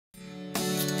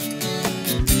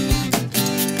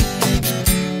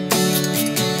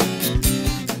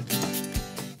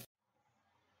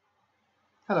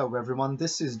Hello everyone,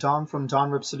 this is Don from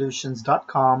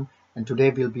donwebsolutions.com, and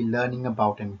today we'll be learning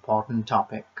about an important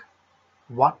topic.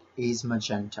 What is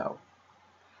Magento?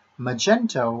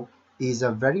 Magento is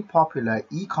a very popular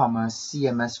e-commerce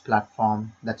CMS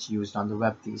platform that's used on the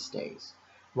web these days.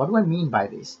 What do I mean by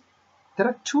this? There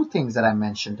are two things that I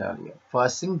mentioned earlier.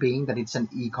 First thing being that it's an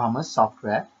e-commerce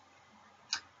software.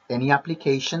 Any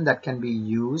application that can be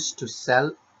used to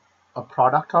sell a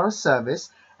product or a service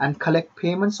and collect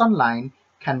payments online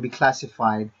can be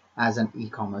classified as an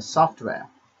e-commerce software.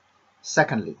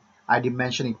 Secondly, I did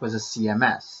mention it was a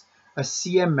CMS. A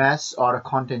CMS or a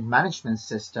content management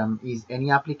system is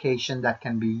any application that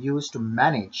can be used to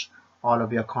manage all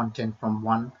of your content from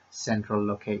one central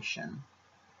location.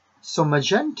 So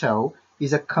Magento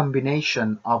is a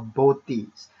combination of both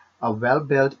these, a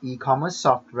well-built e-commerce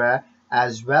software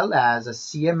as well as a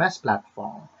CMS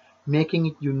platform, making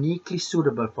it uniquely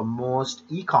suitable for most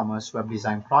e-commerce web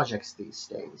design projects these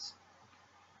days.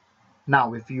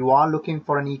 Now, if you are looking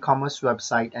for an e-commerce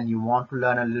website and you want to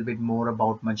learn a little bit more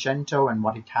about Magento and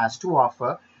what it has to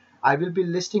offer, I will be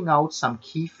listing out some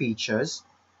key features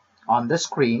on the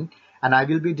screen, and I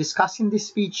will be discussing these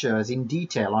features in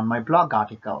detail on my blog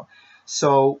article.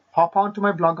 So hop on to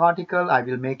my blog article. I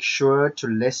will make sure to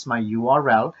list my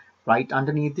URL right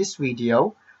underneath this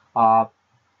video.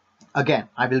 Again,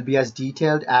 I will be as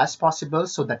detailed as possible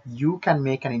so that you can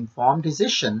make an informed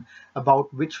decision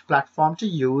about which platform to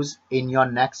use in your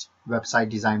next website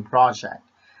design project.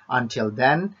 Until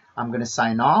then, I'm going to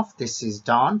sign off. This is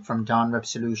Don from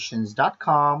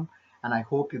donwebsolutions.com, and I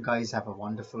hope you guys have a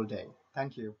wonderful day.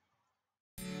 Thank you.